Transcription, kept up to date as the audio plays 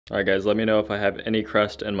Alright guys, let me know if I have any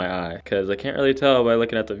crust in my eye, because I can't really tell by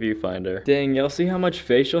looking at the viewfinder. Dang, y'all see how much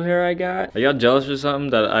facial hair I got? Are y'all jealous or something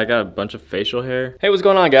that I got a bunch of facial hair? Hey, what's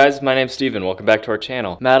going on guys? My name's Steven, welcome back to our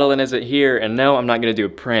channel. Madeline isn't here, and no, I'm not gonna do a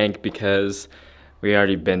prank because we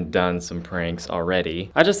already done some pranks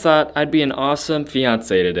already. I just thought I'd be an awesome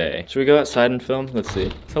fiance today. Should we go outside and film? Let's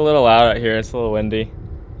see. It's a little loud out here, it's a little windy.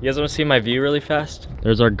 You guys wanna see my view really fast?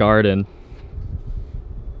 There's our garden.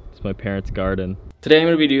 It's my parents' garden. Today I'm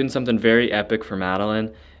going to be doing something very epic for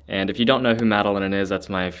Madeline, and if you don't know who Madeline is, that's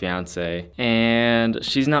my fiance, and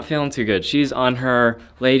she's not feeling too good. She's on her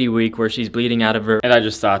lady week where she's bleeding out of her, and I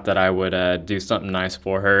just thought that I would do something nice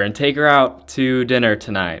for her and take her out to dinner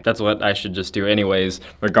tonight. That's what I should just do anyways,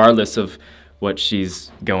 regardless of what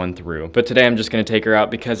she's going through. But today I'm just going to take her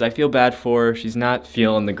out because I feel bad for her. She's not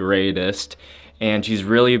feeling the greatest. And she's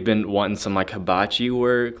really been wanting some like hibachi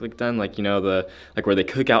work like done, like, you know, the like where they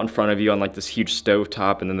cook out in front of you on like this huge stove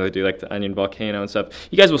top, and then they do like the onion volcano and stuff.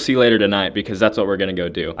 You guys will see later tonight because that's what we're gonna go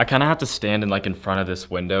do. I kind of have to stand in front of this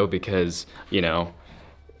window because, you know,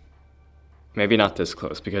 maybe not this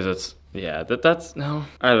close because it's, yeah, that's, no,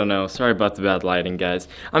 I don't know. Sorry about the bad lighting, guys.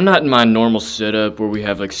 I'm not in my normal setup where we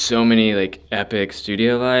have like so many like epic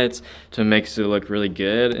studio lights to make it look really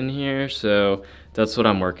good in here. So that's what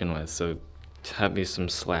I'm working with. So cut me some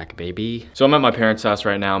slack, baby. So I'm at my parents' house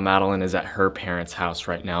right now. Madeline is at her parents' house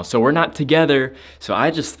right now. So we're not together. So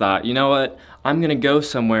I just thought, you know what? I'm gonna go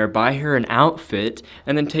somewhere, buy her an outfit,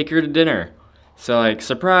 and then take her to dinner. So like,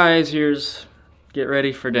 surprise, here's, get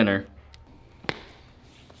ready for dinner.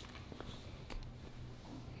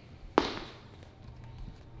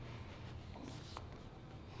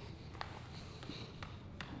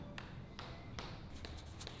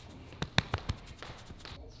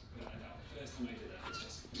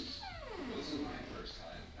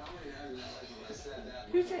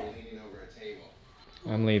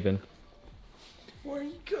 I'm leaving. Where are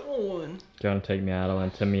you going? Gonna take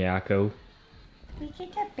Madeline to Miyako. We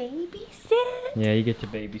get to babysit? Yeah, you get to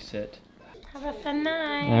babysit. Have a fun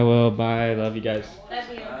night. I will. Bye. Love you guys. Love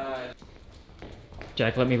you. Bye.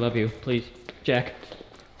 Jack, let me love you, please. Jack.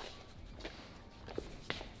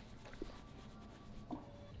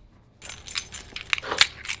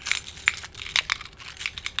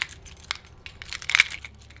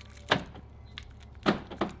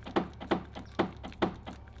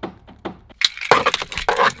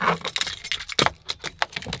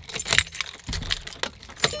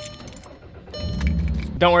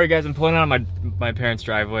 Don't worry guys, I'm pulling out of my parents'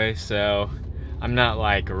 driveway, so I'm not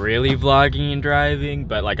like really vlogging and driving,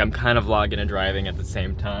 but like I'm kind of vlogging and driving at the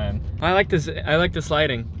same time. I like this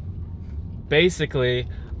lighting. Basically,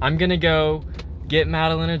 I'm gonna go get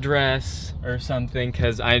Madeline a dress or something,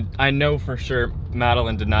 because I know for sure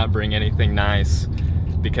Madeline did not bring anything nice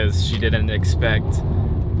because she didn't expect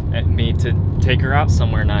me to take her out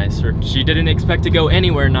somewhere nice, or she didn't expect to go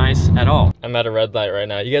anywhere nice at all. I'm at a red light right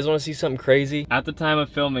now. You guys want to see something crazy? At the time of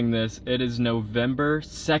filming this, it is November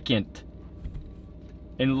 2nd.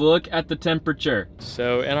 And look at the temperature.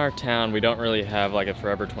 So in our town, we don't really have like a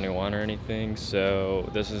Forever 21 or anything, so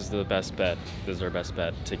this is the best bet. This is our best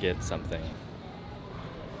bet to get something.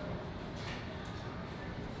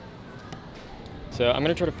 So I'm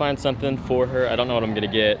gonna try to find something for her. I don't know what I'm gonna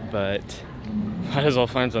get, but might as well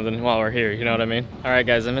find something while we're here, you know what I mean? All right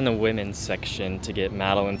guys, I'm in the women's section to get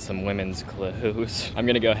Madeline some women's clothes. I'm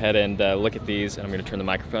gonna go ahead and look at these, and I'm gonna turn the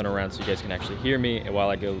microphone around so you guys can actually hear me while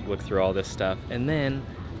I go look through all this stuff, and then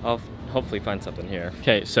I'll hopefully find something here.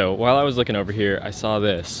 Okay, so while I was looking over here, I saw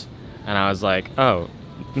this, and I was like, oh,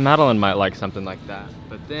 Madeline might like something like that.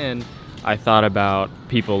 But then I thought about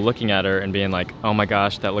people looking at her and being like, oh my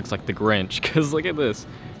gosh, that looks like the Grinch, because look at this.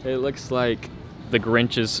 It looks like the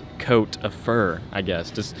Grinch's coat of fur, I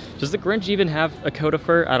guess. Does the Grinch even have a coat of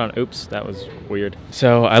fur? I don't, oops, that was weird.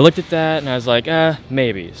 So I looked at that and I was like,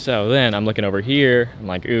 maybe. So then I'm looking over here, I'm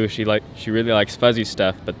like, ooh, she really likes fuzzy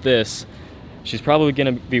stuff, but this, she's probably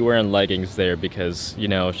gonna be wearing leggings there because, you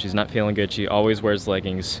know, she's not feeling good. She always wears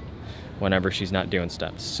leggings whenever she's not doing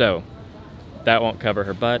stuff. So that won't cover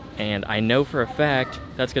her butt, and I know for a fact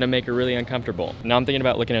that's gonna make her really uncomfortable. Now I'm thinking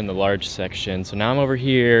about looking in the large section, so now I'm over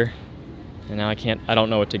here, and now I don't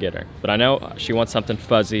know what to get her. But I know she wants something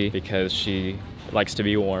fuzzy because she likes to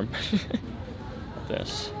be warm.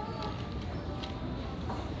 This.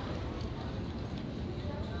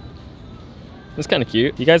 It's kind of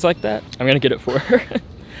cute. You guys like that? I'm gonna get it for her.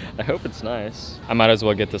 I hope it's nice. I might as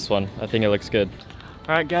well get this one. I think it looks good.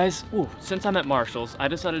 All right, guys. Ooh, since I'm at Marshall's, I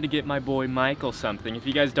decided to get my boy Michael something. If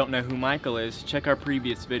you guys don't know who Michael is, check our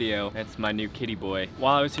previous video. It's my new kitty boy.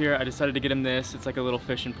 While I was here, I decided to get him this. It's like a little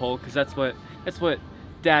fishing pole, because that's what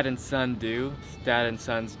dad and son do. Dad and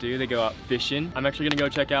sons do. They go out fishing. I'm actually gonna go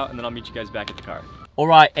check out and then I'll meet you guys back at the car.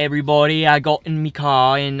 Alright everybody, I got in my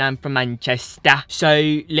car and I'm from Manchester.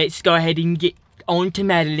 So let's go ahead and get on to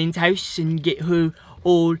Madeline's house and get her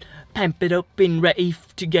all pampered up and ready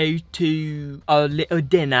to go to a little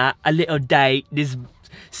dinner, a little date. There's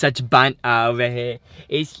such banter over here.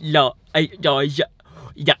 It's like, I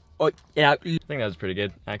think that was a pretty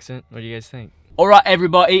good accent. What do you guys think? Alright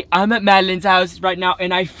everybody, I'm at Madeline's house right now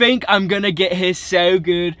and I think I'm gonna get her so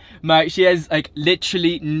good. Mate, she has like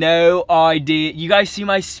literally no idea. You guys see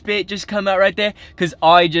my spit just come out right there? Cause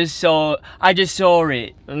I just saw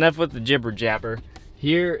it. Enough with the jibber jabber.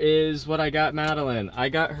 Here is what I got Madeline. I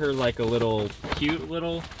got her like a little cute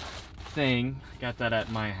little thing. Got that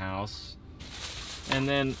at my house. And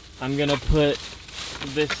then I'm gonna put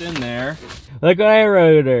this in there. Look what I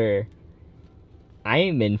wrote her.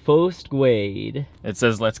 I'm in 1st grade. It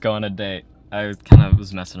says let's go on a date. I kind of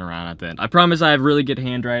was messing around at the end. I promise I have really good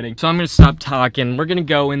handwriting. So I'm gonna stop talking. We're gonna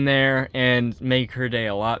go in there and make her day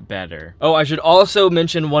a lot better. Oh, I should also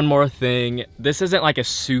mention one more thing. This isn't like a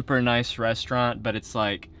super nice restaurant, but it's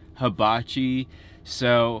like hibachi.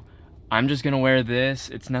 So I'm just gonna wear this.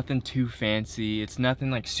 It's nothing too fancy. It's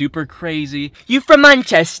nothing like super crazy. You from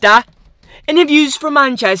Manchester? Any of yous from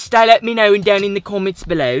Manchester, let me know down in the comments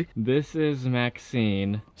below. This is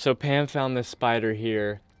Maxine. So Pam found this spider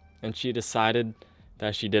here and she decided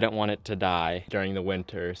that she didn't want it to die during the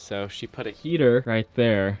winter. So she put a heater right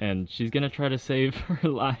there and she's gonna try to save her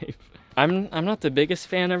life. I'm not the biggest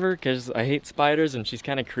fan of her because I hate spiders and she's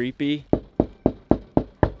kind of creepy.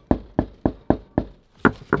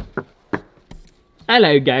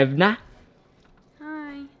 Hello, Governor.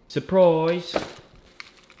 Hi. Surprise.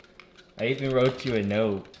 I even wrote you a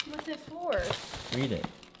note. What's it for? Read it.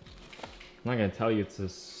 I'm not gonna tell you it's a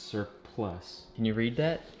surplus. Can you read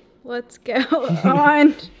that? Let's go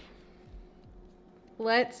on.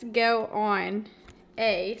 Let's go on.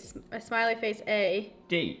 A smiley face A.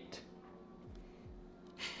 Date.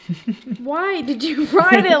 Why did you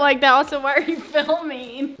write it like that? Also, why are you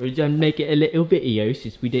filming? We're gonna make it a little video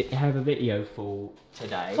since we didn't have a video for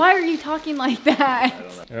today. Why are you talking like that?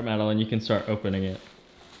 Alright, Madeline, you can start opening it.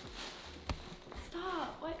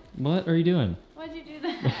 Stop. What? What are you doing? Why'd you do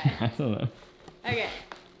that? I don't know. Okay.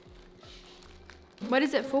 What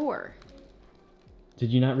is it for?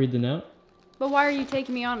 Did you not read the note? But why are you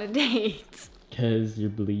taking me on a date? Because you're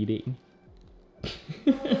bleeding.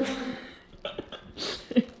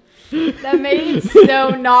 That made it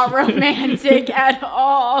so not romantic at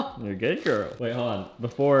all. You're a good girl. Wait, hold on.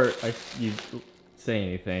 Before you say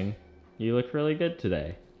anything, you look really good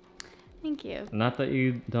today. Thank you. Not that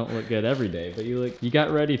you don't look good every day, but you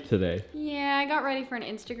got ready today. Yeah, I got ready for an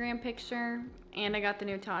Instagram picture, and I got the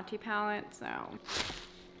new Tati palette, so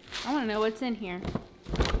I want to know what's in here.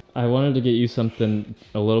 I wanted to get you something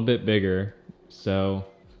a little bit bigger so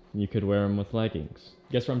you could wear them with leggings.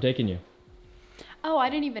 Guess where I'm taking you? Oh,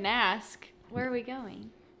 I didn't even ask. Where are we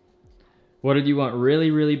going? What did you want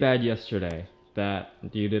really, really bad yesterday that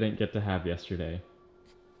you didn't get to have yesterday?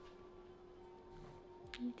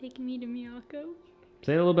 Are you taking me to Miyako?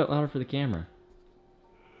 Say it a little bit louder for the camera.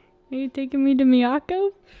 Are you taking me to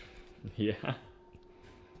Miyako? Yeah.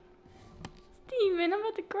 Steven, I'm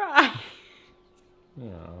about to cry.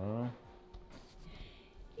 Aww.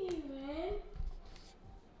 Steven.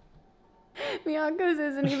 Miyako's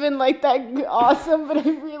isn't even like that awesome, but I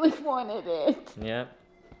really wanted it. Yep.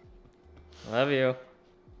 Love you.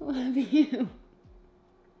 Love you.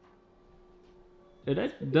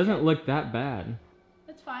 It doesn't look that bad.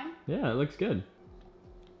 That's fine. Yeah, it looks good.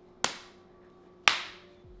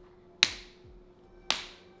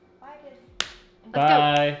 Bye, kids.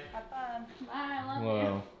 Bye. Have fun. Bye, I love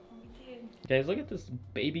Whoa. you. Guys, look at this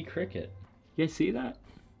baby cricket. You guys see that?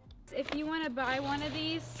 If you want to buy one of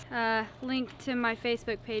these, link to my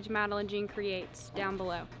Facebook page, Madeline Jean Creates, down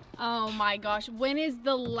below. Oh my gosh, when is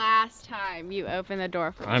the last time you opened the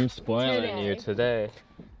door for me? I'm spoiling you today.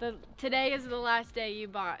 Today is the last day you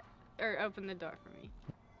bought or opened the door for me.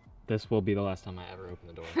 This will be the last time I ever open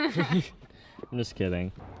the door. I'm just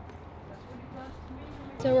kidding.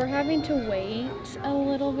 So we're having to wait a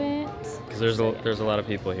little bit. Because there's a lot of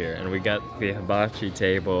people here, and we got the hibachi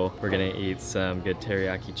table. We're gonna eat some good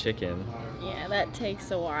teriyaki chicken. Yeah, that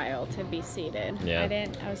takes a while to be seated. Yeah.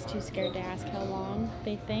 I was too scared to ask how long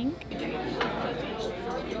they think. Is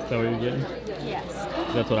that what you're getting? Yes.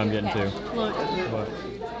 That's what I'm getting too. Look, What?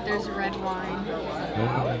 there's red wine.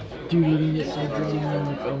 Dude, look at this so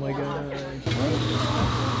drunk. Oh my god.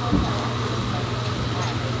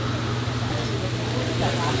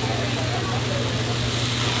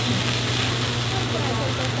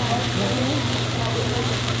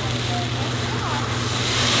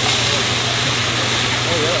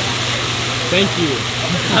 Thank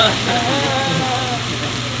you.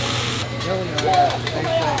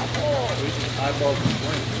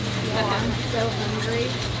 I'm so hungry.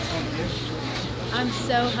 I'm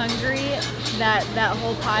so hungry that that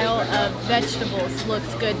whole pile of vegetables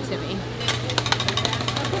looks good to me.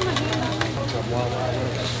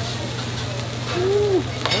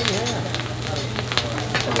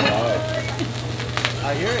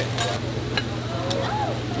 I hear it.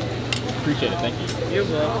 Appreciate it, thank you. You're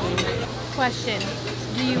welcome. Question,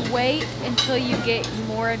 do you wait until you get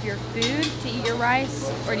more of your food to eat your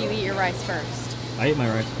rice, or do you eat your rice first? I eat my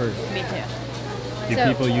rice first. Me too. Do So-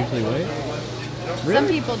 people usually wait? Some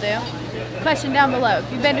people do. Question down below,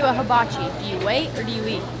 if you've been to a hibachi, do you wait or do you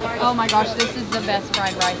eat? Oh my gosh, this is the best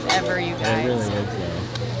fried rice ever, you guys. It really is though.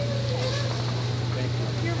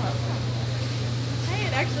 You're welcome. Hey,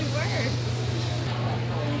 it actually works.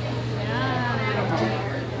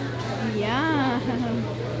 Yeah.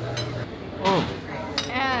 Oh.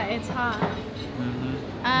 Yeah, it's hot.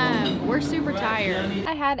 We're super tired.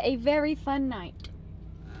 I had a very fun night.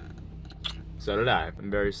 So did I.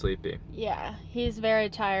 I'm very sleepy. Yeah, he's very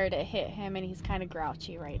tired. It hit him and he's kind of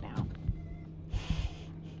grouchy right now.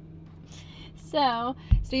 So,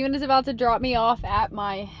 Steven is about to drop me off at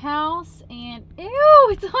my house and ew,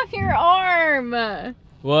 it's on your arm.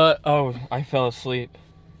 What? Oh, I fell asleep.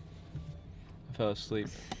 Gosh.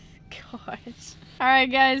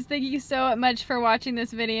 Alright guys, thank you so much for watching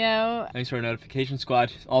this video. Thanks for our notification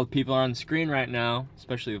squad. All the people are on the screen right now,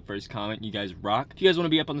 especially the first comment. You guys rock. If you guys want to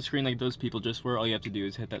be up on the screen like those people just were, all you have to do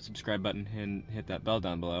is hit that subscribe button and hit that bell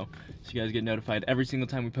down below, so you guys get notified every single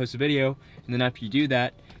time we post a video. And then after you do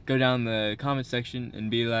that, go down the comment section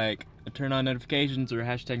and be like, turn on notifications or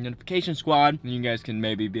hashtag notification squad, and you guys can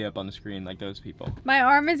maybe be up on the screen like those people. My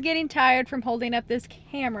arm is getting tired from holding up this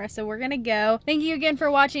camera, so we're gonna go. Thank you again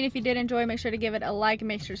for watching. If you did enjoy, make sure to give it a like and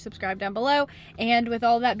make sure to subscribe down below. And with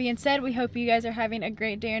all that being said, we hope you guys are having a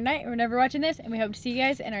great day or night or whenever watching this, and we hope to see you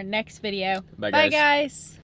guys in our next video. Bye, Bye guys. guys.